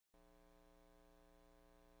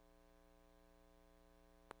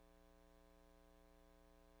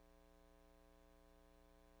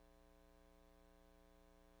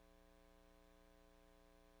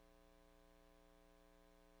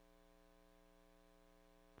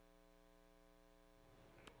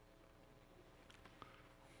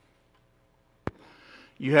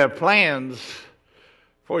You have plans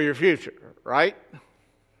for your future, right?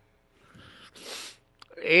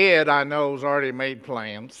 Ed, I know, has already made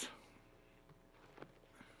plans.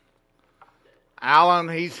 Alan,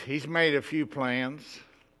 he's made a few plans.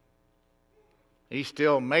 He's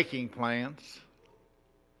still making plans.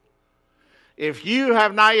 If you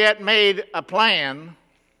have not yet made a plan,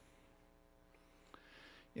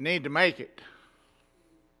 you need to make it.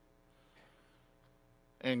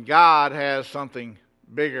 And God has something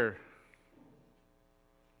bigger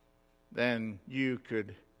than you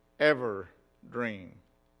could ever dream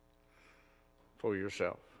for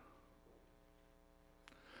yourself.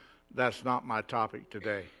 That's not my topic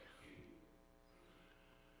today.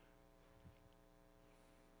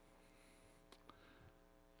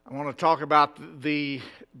 I want to talk about the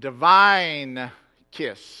divine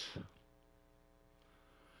kiss.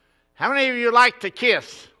 How many of you like to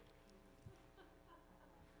kiss?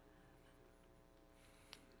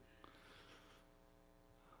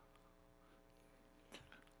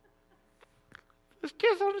 Just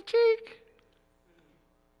kiss on the cheek.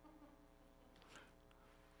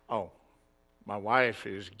 Oh, my wife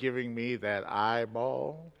is giving me that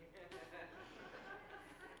eyeball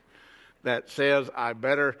that says I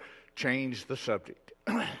better change the subject.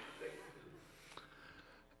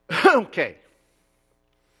 Okay.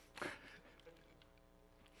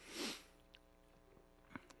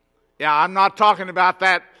 Yeah, I'm not talking about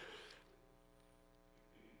that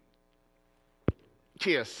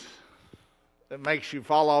kiss that makes you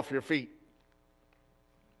fall off your feet.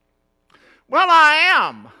 Well, I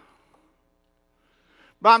am.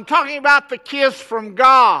 But I'm talking about the kiss from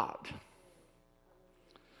God.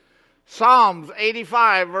 Psalms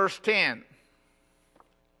 85, verse 10.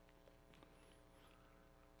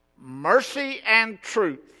 Mercy and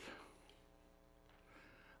truth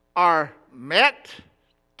are met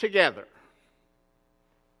together.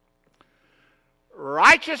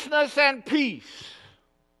 Righteousness and peace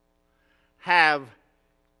have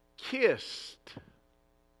kissed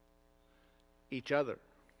each other.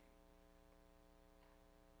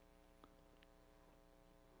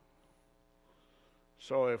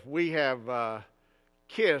 So if we have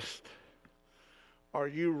kissed, are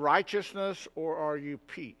you righteousness or are you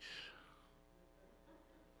peace?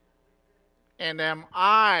 And am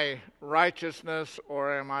I righteousness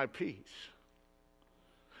or am I peace?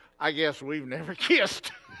 I guess we've never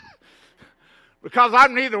kissed because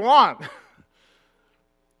I'm neither one.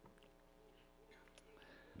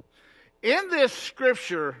 In this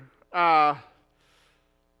scripture, the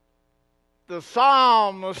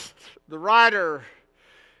psalmist, the writer,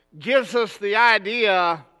 gives us the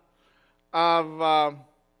idea of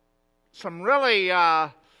some really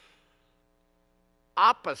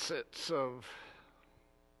opposites of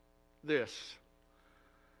this.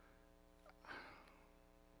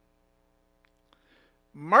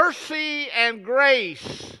 Mercy and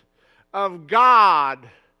grace of God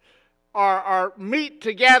are meet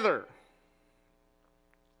together.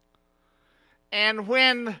 And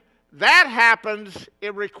when that happens,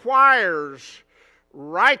 it requires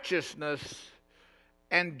righteousness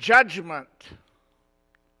and judgment.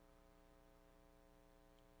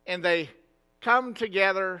 And they come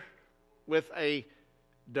together with a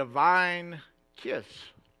divine kiss.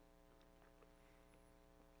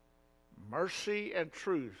 Mercy and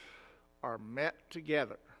truth are met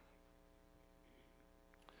together.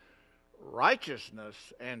 Righteousness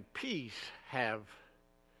and peace have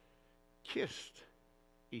kissed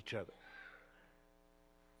each other.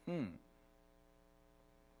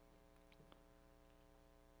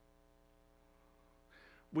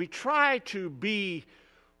 We try to be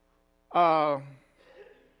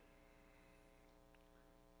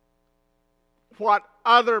what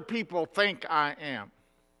other people think I am.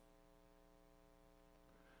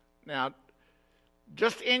 Now,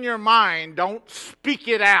 just in your mind, don't speak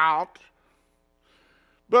it out,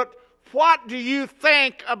 but what do you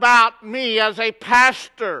think about me as a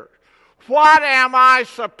pastor? What am I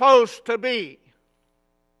supposed to be?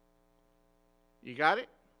 You got it?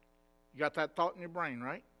 You got that thought in your brain,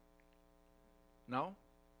 right? No?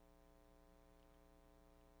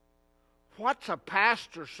 What's a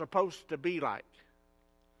pastor supposed to be like?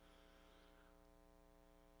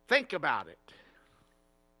 Think about it.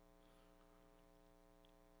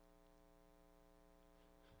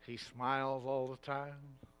 He smiles all the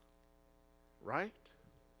time. Right?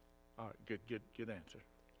 All right, good answer.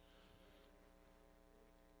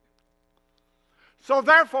 So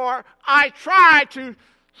therefore, I try to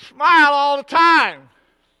smile all the time.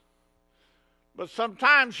 But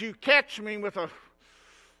sometimes you catch me with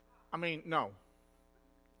no.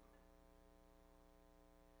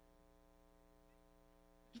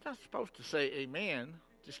 You're not supposed to say amen.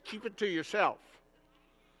 Just keep it to yourself.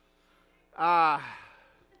 God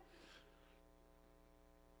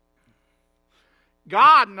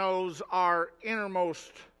knows our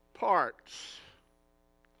innermost parts.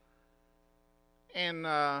 And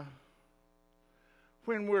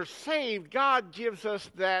when we're saved, God gives us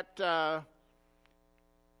that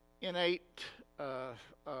innate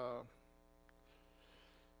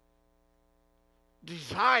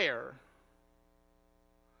desire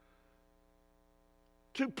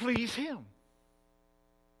to please Him.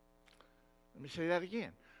 Let me say that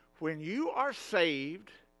again. When you are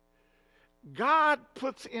saved, God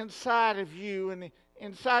puts inside of you and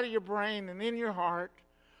inside of your brain and in your heart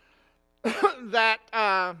that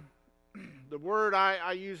the word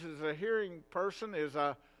I use as a hearing person is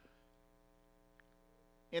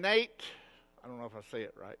innate. I don't know if I say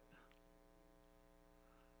it right.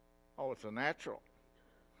 Oh, it's a natural.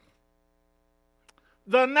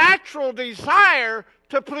 The natural desire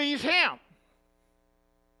to please Him.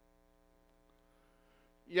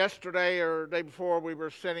 Yesterday or the day before, we were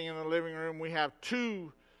sitting in the living room. We have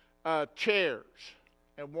two chairs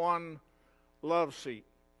and one love seat.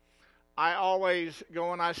 I always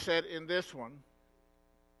go and I sit in this one,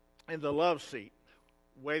 in the love seat,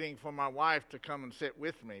 waiting for my wife to come and sit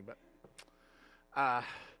with me. But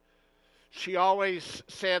she always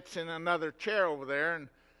sits in another chair over there. And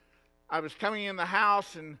I was coming in the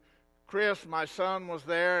house, and Chris, my son, was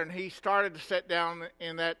there, and he started to sit down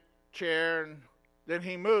in that chair, and then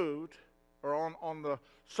he moved, or on the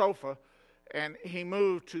sofa, and he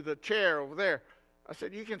moved to the chair over there. I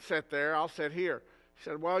said, you can sit there, I'll sit here. He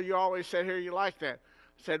said, well, you always sit here, you like that.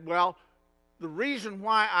 I said, well, the reason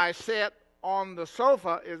why I sit on the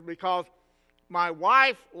sofa is because my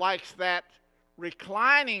wife likes that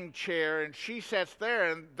reclining chair, and she sits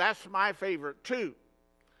there, and that's my favorite too.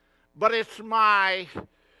 But it's my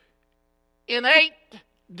innate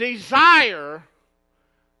desire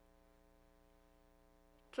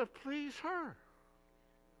to please her.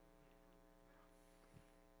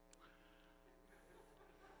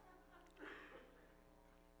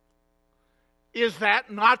 Is that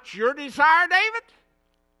not your desire, David?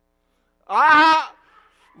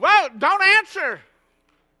 Well, don't answer.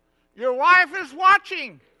 Your wife is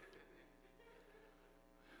watching.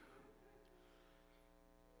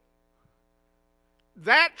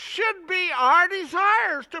 That should be our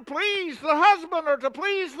desires, to please the husband or to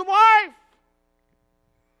please the wife.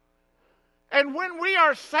 And when we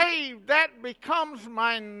are saved, that becomes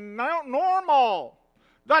my normal.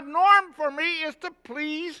 The norm for me is to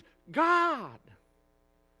please God.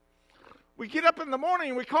 We get up in the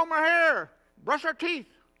morning, we comb our hair, brush our teeth.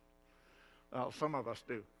 Well, some of us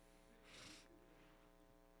do.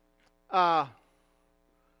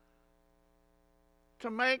 To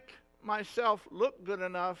make myself look good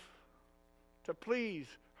enough to please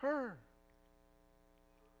her.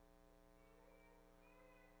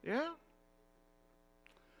 Yeah?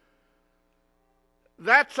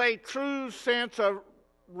 That's a true sense of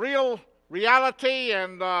reality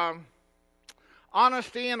and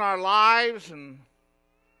honesty in our lives. And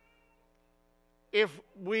if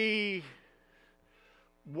we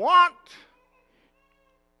want,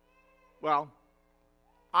 well,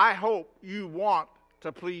 I hope you want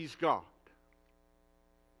to please God.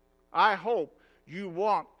 I hope you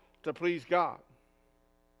want to please God.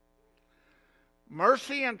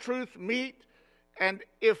 Mercy and truth meet, and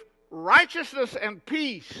if righteousness and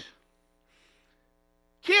peace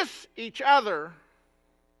kiss each other,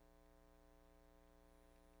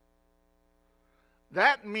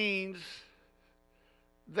 that means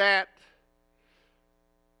that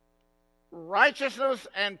righteousness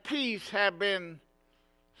and peace have been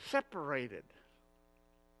separated.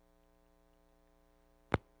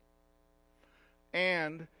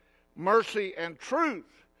 And mercy and truth,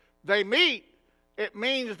 they meet. It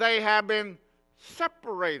means they have been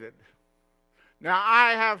separated. Now,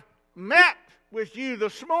 I have met with you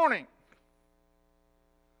this morning,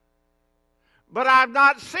 but I've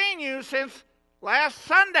not seen you since last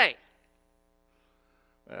Sunday.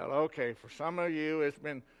 Well, okay, for some of you it's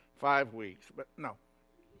been 5 weeks, but no.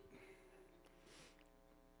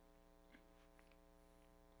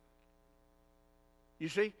 You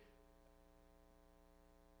see,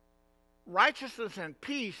 righteousness and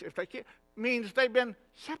peace, if they can't, means they've been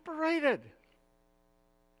separated.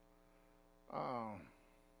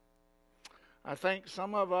 I think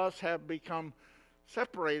some of us have become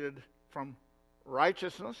separated from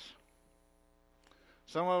righteousness.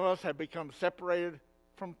 Some of us have become separated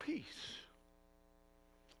from peace.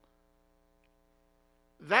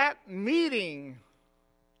 That meeting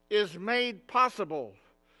is made possible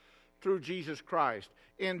through Jesus Christ.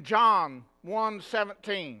 In John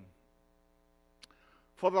 1:17,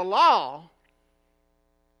 for the law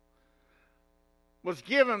was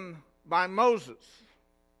given by Moses,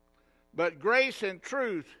 but grace and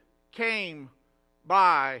truth came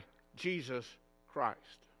by Jesus Christ.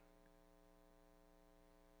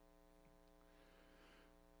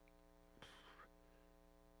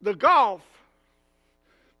 The gulf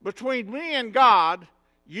between me and God,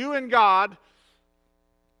 you and God,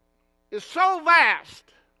 is so vast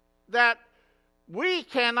that we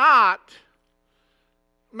cannot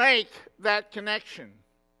make that connection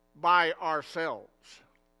by ourselves.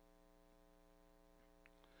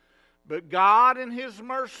 But God in His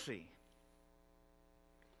mercy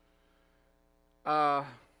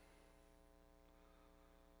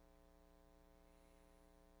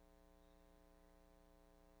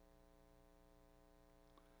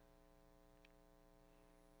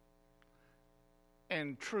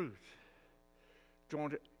and truth.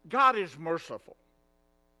 God is merciful.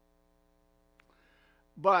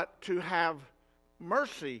 But to have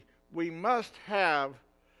mercy, we must have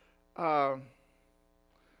the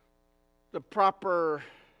proper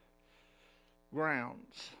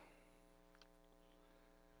grounds.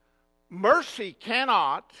 Mercy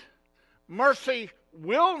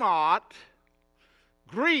will not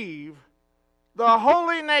grieve the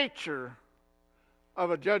holy nature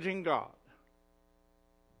of a judging God.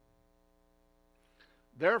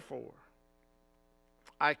 Therefore,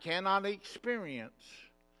 I cannot experience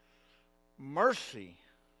mercy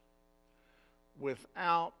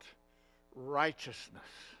without righteousness.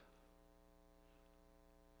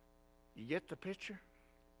 You get the picture?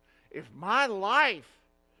 If my life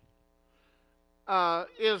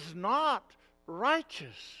is not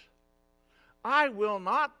righteous, I will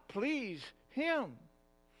not please Him.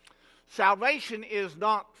 Salvation is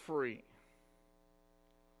not free.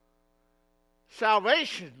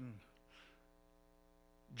 Salvation,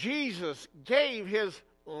 Jesus gave His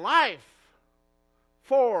life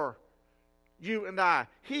for you and I.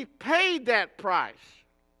 He paid that price.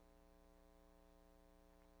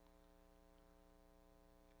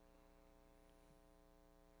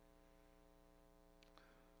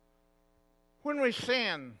 When we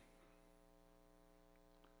sin,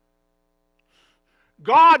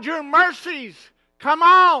 God, your mercies, come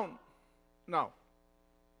on. No.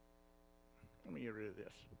 Let me get rid of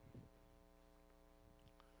this.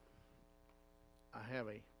 I have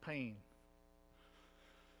a pain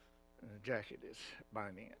and a jacket is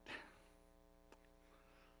binding it.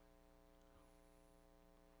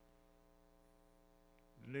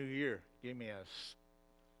 The new year gave me a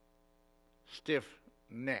stiff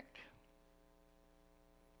neck.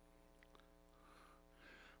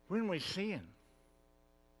 When we sin,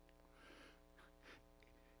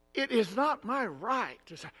 it is not my right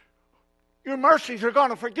to say, your mercies are going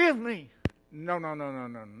to forgive me. No.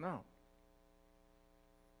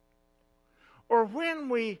 Or when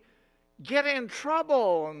we get in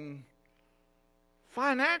trouble and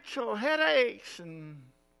financial headaches and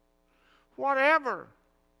whatever,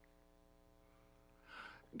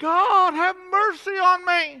 God, have mercy on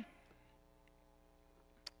me.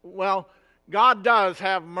 Well, God does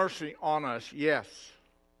have mercy on us, yes,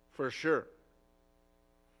 for sure.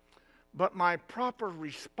 But my proper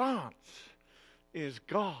response is,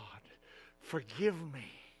 God, forgive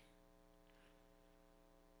me.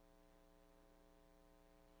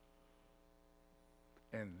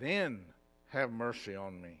 And then have mercy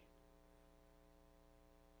on me.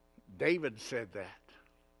 David said that.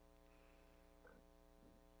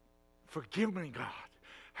 Forgive me, God.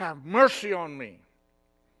 Have mercy on me.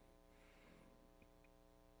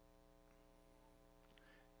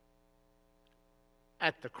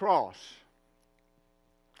 At the cross,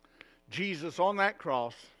 Jesus on that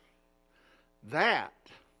cross, that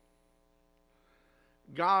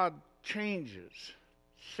God changes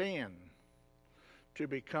sin to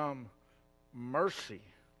become mercy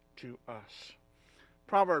to us.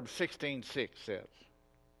 Proverbs 16:6 says,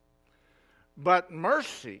 but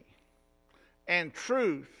mercy and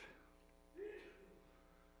truth,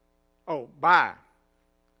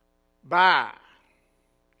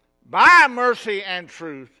 by mercy and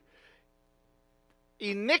truth,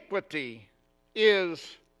 iniquity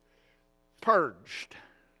is purged.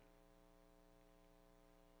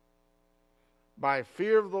 By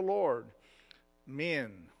fear of the Lord,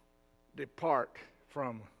 men depart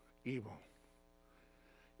from evil.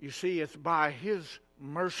 You see, it's by His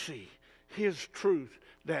mercy, His truth,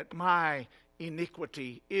 that my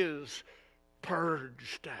iniquity is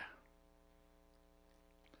purged.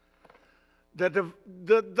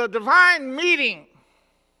 The divine meeting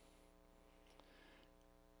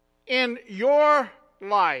in your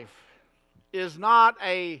life is not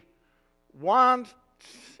a once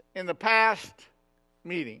in the past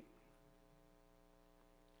meeting,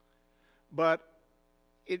 but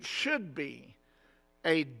it should be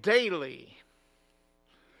a daily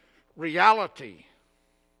reality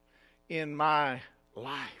in my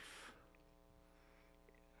life.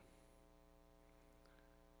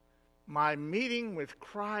 My meeting with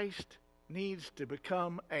Christ needs to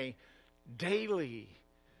become a daily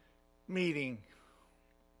meeting.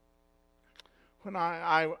 When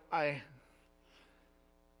I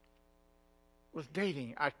was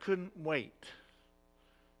dating, I couldn't wait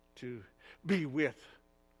to be with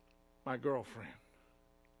my girlfriend.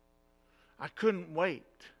 I couldn't wait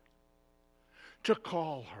to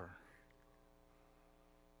call her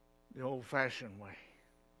the old-fashioned way.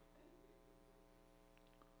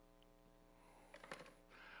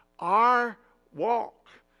 Our walk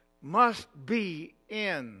must be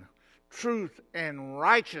in truth and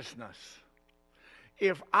righteousness.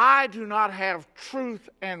 If I do not have truth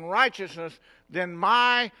and righteousness, then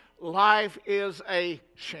my life is a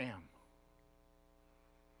sham.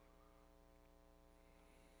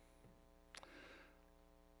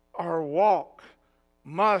 Our walk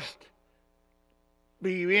must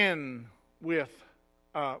be in with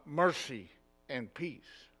mercy and peace.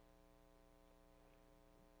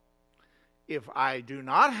 If I do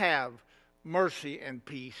not have mercy and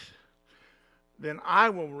peace, then I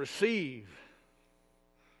will receive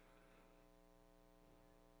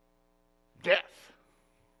death,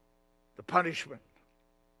 the punishment.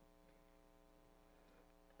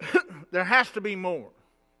 There has to be more.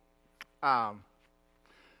 And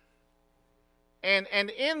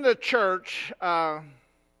in the church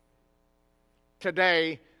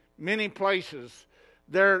today, many places,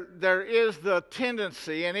 there is the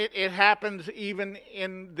tendency, and it happens even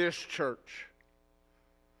in this church.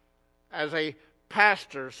 As a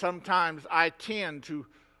pastor, sometimes I tend to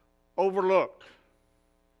overlook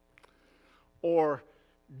or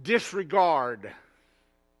disregard.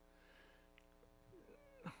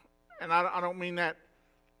 And I don't mean that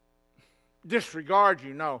disregard,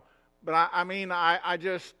 you know. But I mean, I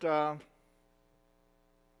just,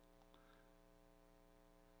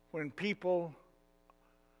 when people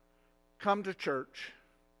come to church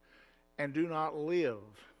and do not live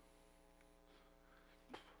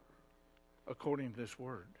according to this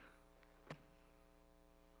word,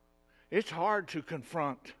 it's hard to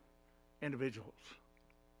confront individuals.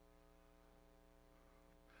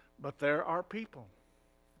 But there are people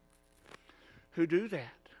who do that.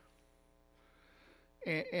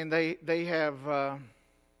 And they have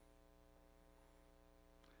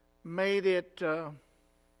made it a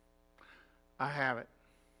habit.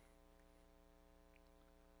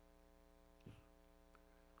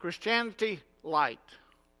 Christianity light.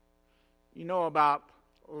 You know about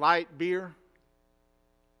light beer?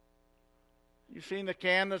 You seen the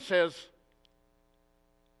can that says,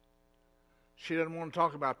 she doesn't want to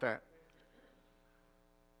talk about that.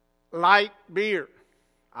 Light beer.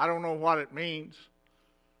 I don't know what it means.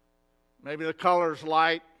 Maybe the color's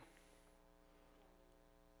light.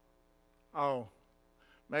 Oh,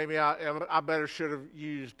 maybe I better should have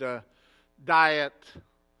used diet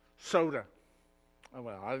soda. Oh,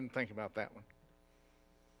 well, I didn't think about that one.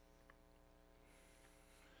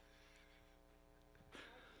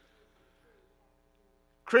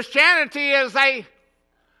 Christianity is a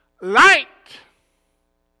light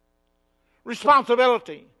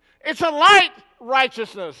responsibility. It's a light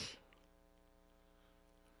righteousness.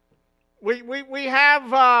 We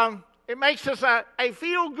have, it makes us a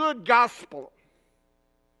feel-good gospel.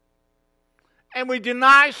 And we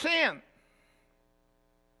deny sin.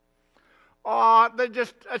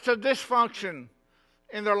 It's a dysfunction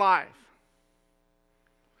in their life.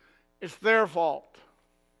 It's their fault.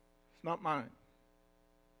 It's not mine.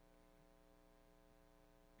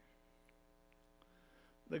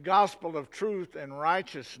 The gospel of truth and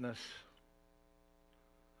righteousness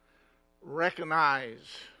recognize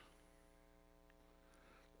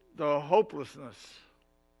the hopelessness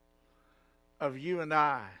of you and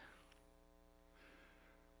I.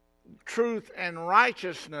 Truth and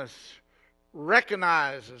righteousness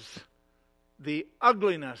recognizes the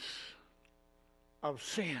ugliness of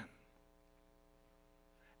sin.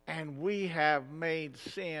 And we have made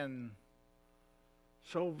sin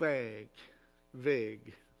so vague.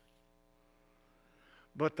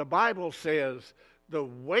 But the Bible says the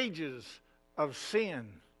wages of sin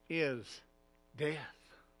is death.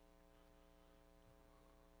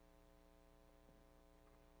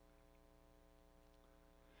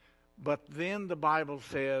 But then the Bible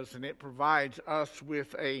says, and it provides us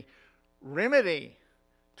with a remedy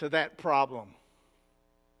to that problem.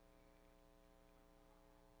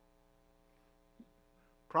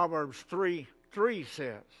 Proverbs 3:3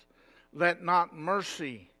 says, "Let not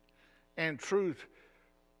mercy and truth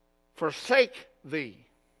forsake thee.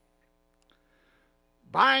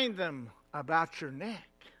 Bind them about your neck.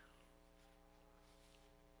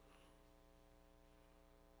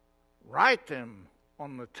 Write them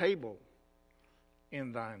on the table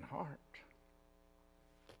in thine heart."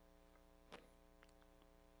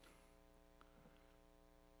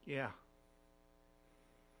 Yeah.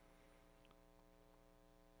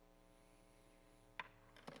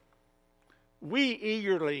 We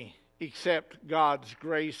eagerly accept God's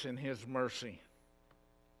grace and His mercy.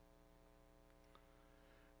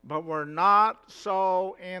 But we're not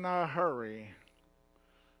so in a hurry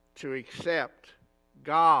to accept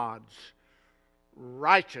God's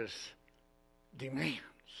righteous demands.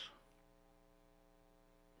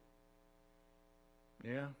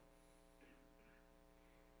 Yeah.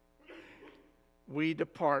 We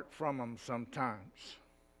depart from them sometimes.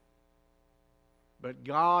 But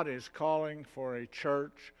God is calling for a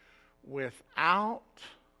church without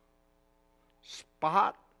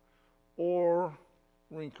spot or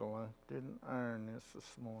wrinkle. I didn't iron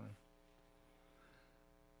this morning.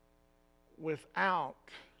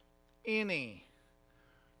 Without any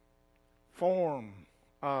form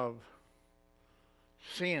of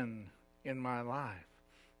sin in my life.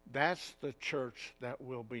 That's the church that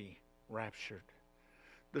will be raptured.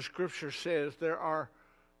 The scripture says there are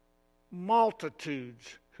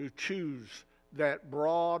multitudes who choose that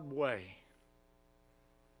broad way,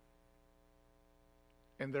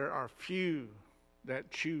 and there are few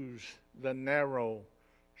that choose the narrow,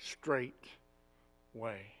 straight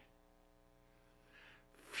way.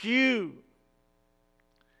 Few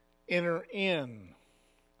enter in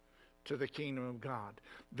to the kingdom of God.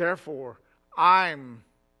 Therefore, I'm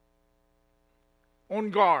on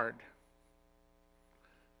guard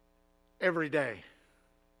every day,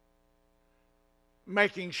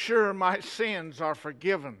 making sure my sins are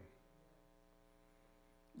forgiven,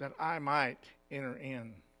 that I might enter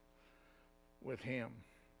in with Him.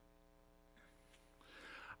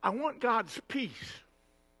 I want God's peace,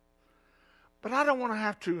 but I don't want to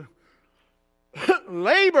have to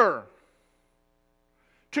labor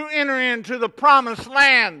to enter into the promised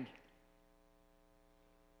land.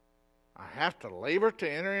 I have to labor to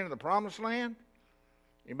enter into the promised land?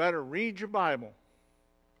 You better read your Bible.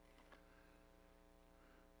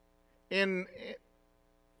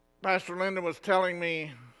 Pastor Linda was telling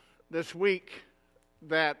me this week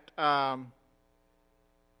that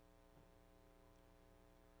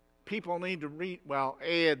people need to read. Well,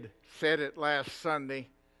 Ed said it last Sunday,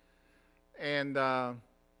 and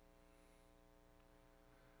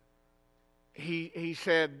he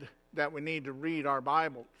said that we need to read our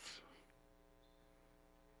Bibles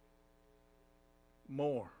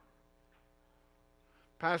more.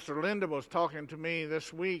 Pastor Linda was talking to me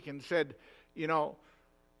this week and said, you know,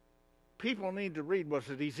 people need to read, was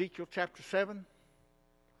it Ezekiel chapter 7?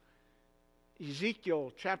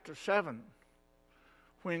 Ezekiel chapter 7,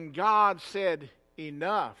 when God said,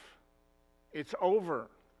 enough, it's over.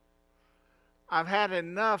 I've had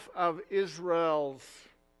enough of Israel's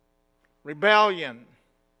rebellion.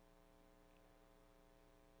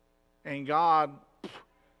 And God,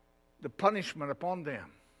 the punishment upon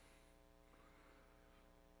them.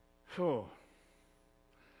 Oh.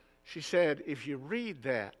 She said, if you read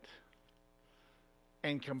that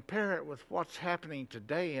and compare it with what's happening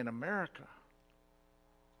today in America,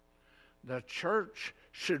 the church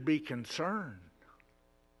should be concerned.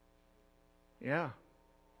 Yeah.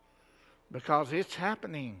 Because it's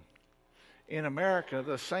happening in America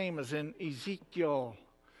the same as in Ezekiel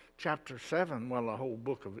chapter 7. Well, the whole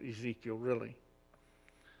book of Ezekiel, really.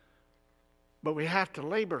 But we have to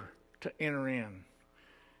labor to enter in.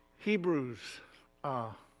 Hebrews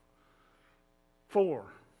 4:9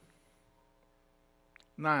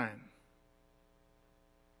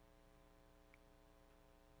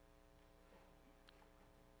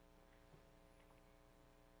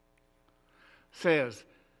 says,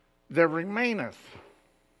 there remaineth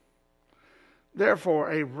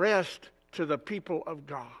therefore a rest to the people of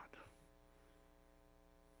God.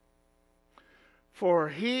 For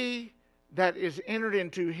he that is entered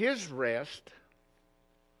into his rest,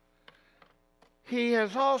 he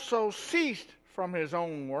has also ceased from his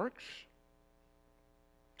own works,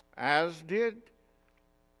 as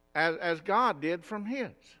God did from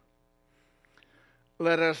his.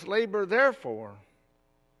 Let us labor therefore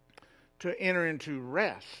to enter into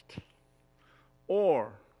rest,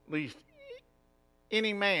 or at least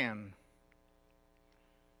any man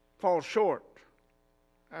fall short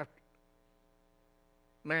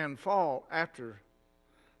man fall after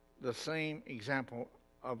the same example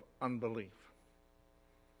of unbelief.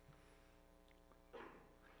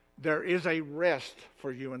 There is a rest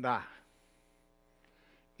for you and I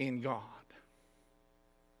in God.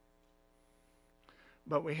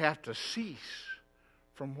 But we have to cease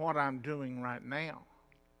from what I'm doing right now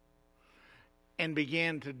and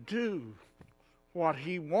begin to do what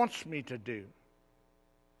He wants me to do.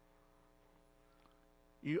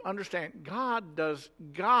 You understand, God does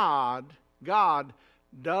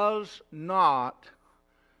not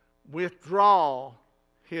withdraw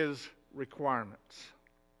His requirements.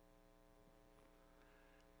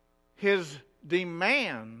 His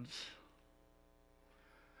demands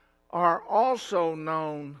are also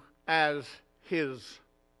known as His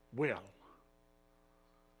will.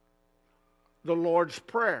 The Lord's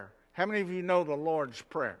Prayer. How many of you know the Lord's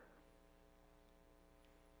Prayer?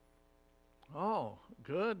 Oh,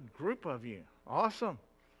 good group of you. Awesome.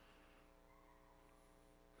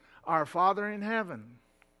 Our Father in heaven,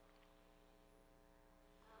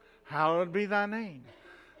 hallowed be thy name.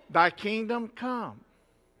 Thy kingdom come.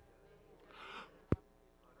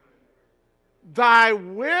 Thy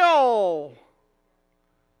will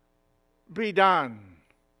be done.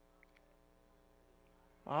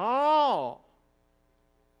 Oh.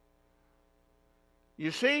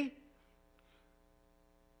 You see?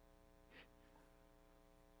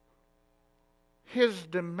 His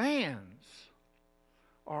demands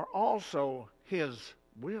are also His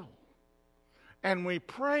will. And we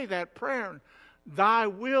pray that prayer, thy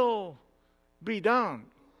will be done.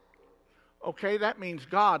 Okay, that means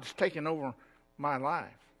God's taken over my life.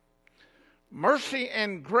 Mercy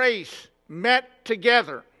and grace met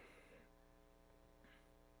together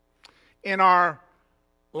in our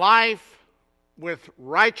life with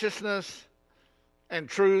righteousness and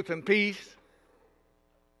truth and peace.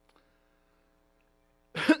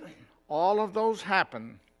 All of those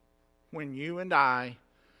happen when you and I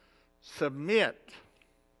submit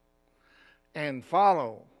and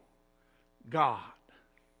follow God.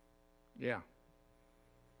 Yeah.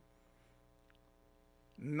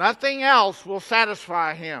 Nothing else will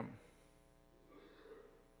satisfy Him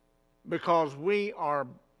because we are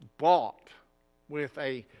bought with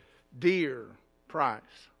a dear price.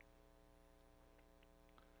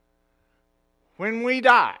 When we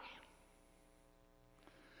die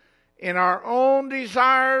in our own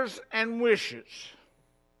desires and wishes,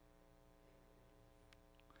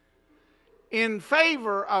 in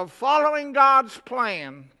favor of following God's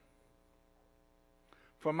plan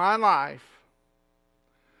for my life,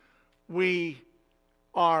 we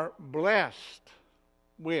are blessed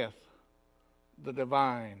with the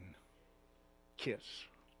divine kiss.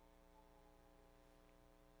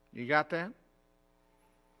 You got that?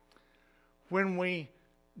 When we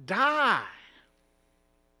die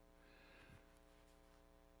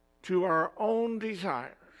to our own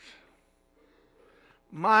desires,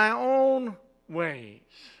 my own ways,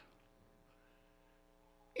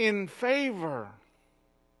 in favor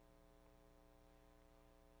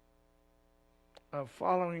of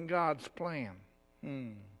following God's plan.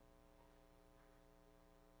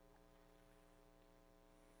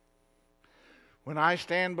 When I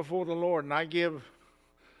stand before the Lord and I give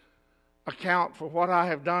account for what I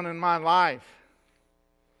have done in my life,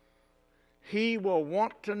 He will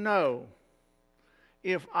want to know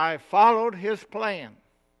if I followed His plan.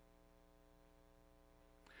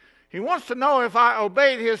 He wants to know if I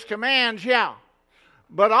obeyed His commands, yeah.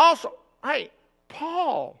 But also, hey,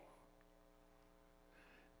 Paul,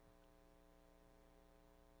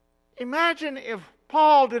 imagine if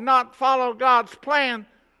Paul did not follow God's plan,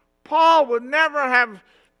 Paul would never have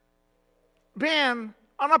been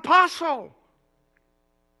an apostle.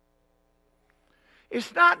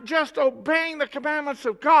 It's not just obeying the commandments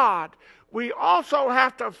of God. We also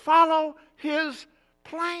have to follow His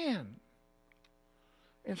plan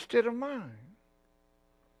instead of mine.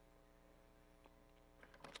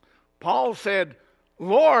 Paul said,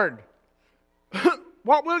 Lord,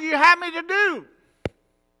 what will you have me to do?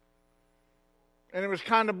 And it was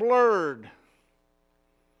kind of blurred.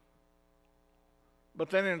 But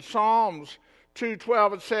then in Psalms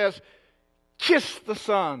 2:12 it says, kiss the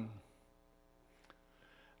Son.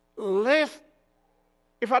 Lest,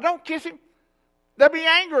 if I don't kiss Him, there'll be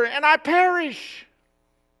anger and I perish.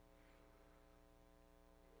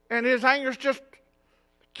 And His anger's just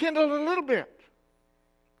kindled a little bit.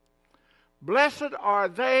 Blessed are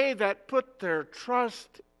they that put their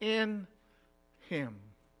trust in Him.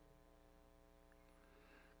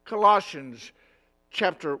 Colossians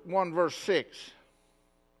chapter 1 verse 6.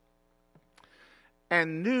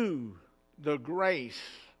 And knew the grace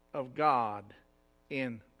of God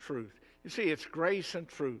in truth. You see, it's grace and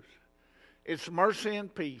truth. It's mercy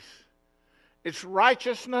and peace. It's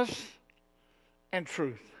righteousness and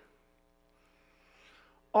truth.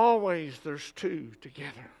 Always there's two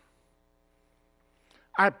together.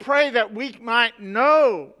 I pray that we might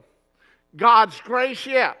know God's grace,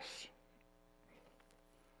 yes.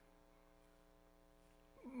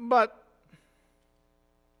 But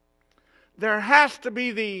there has to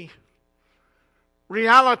be the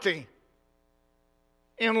reality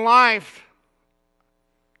in life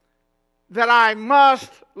that I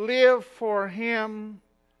must live for Him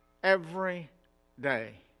every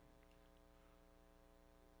day.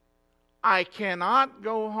 I cannot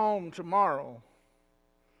go home tomorrow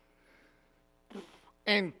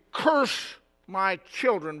and curse my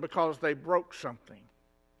children because they broke something.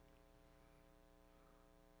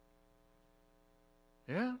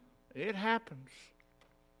 Yeah, it happens.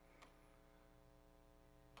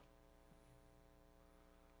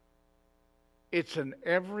 It's an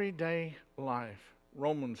everyday life.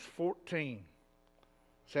 Romans 14,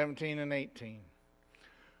 17 and 18.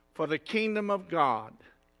 For the kingdom of God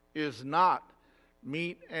is not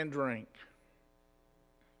meat and drink,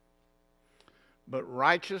 but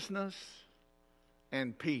righteousness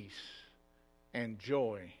and peace and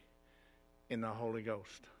joy in the Holy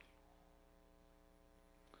Ghost.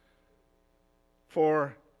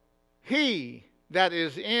 For he that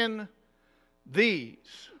is in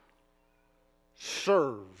these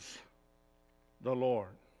serves the Lord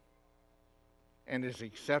and is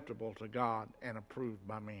acceptable to God and approved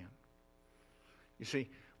by man. You see,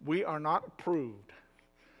 we are not approved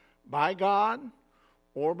by God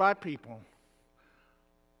or by people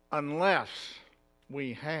unless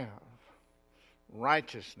we have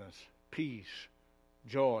righteousness, peace,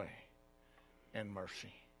 joy, and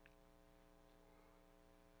mercy.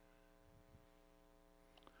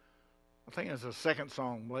 I think it's the second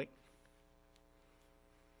song, Blake.